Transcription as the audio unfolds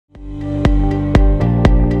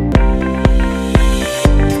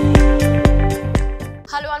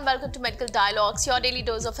Medical Dialogues, your daily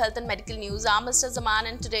dose of health and medical news. I'm Mr. Zaman,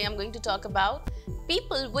 and today I'm going to talk about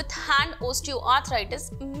people with hand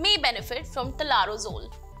osteoarthritis may benefit from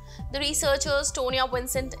talarozole. The researchers Tonia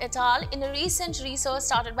Vincent et al. In a recent research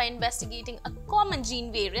started by investigating a common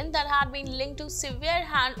gene variant that had been linked to severe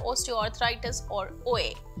hand osteoarthritis or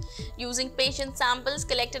OA. Using patient samples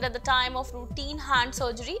collected at the time of routine hand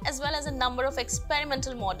surgery as well as a number of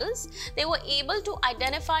experimental models, they were able to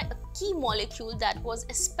identify a key molecule that was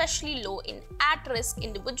especially low in at-risk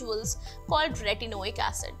individuals called retinoic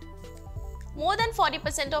acid. More than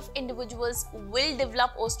 40% of individuals will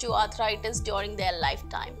develop osteoarthritis during their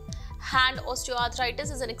lifetime. Hand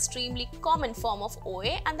osteoarthritis is an extremely common form of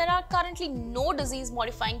OA, and there are currently no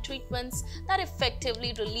disease-modifying treatments that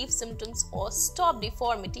effectively relieve symptoms or stop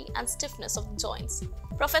deformity and stiffness of the joints.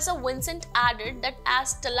 Professor Vincent added that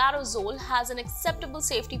as talarozole has an acceptable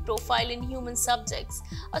safety profile in human subjects,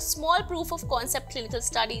 a small proof of concept clinical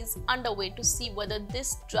study is underway to see whether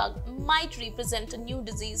this drug might represent a new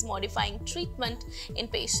disease-modifying treatment in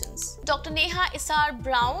patients. Dr. Neha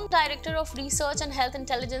Isar-Brown, Director of Research and Health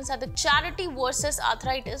Intelligence at the Charity vs.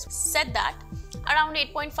 Arthritis, said that around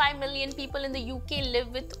 8.5 million people in the UK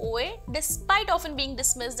live with OA. Despite often being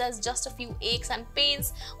dismissed as just a few aches and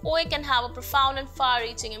pains, OA can have a profound and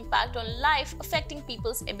far-reaching impact on life, affecting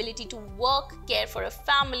people's ability to work, care for a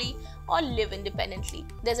family, or live independently.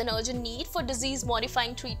 There's an urgent need for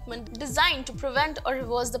disease-modifying treatment designed to prevent or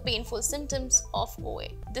reverse the painful symptoms of OA.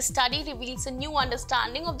 This study reveals a new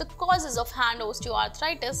understanding of the causes of hand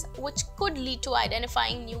osteoarthritis, which could lead to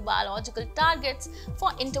identifying new biological targets for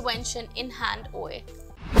intervention in hand OA.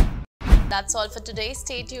 That's all for today.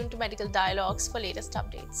 Stay tuned to Medical Dialogues for latest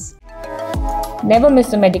updates. Never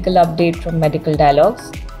miss a medical update from Medical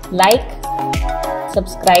Dialogues. Like,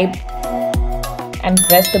 subscribe, and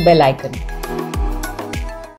press the bell icon.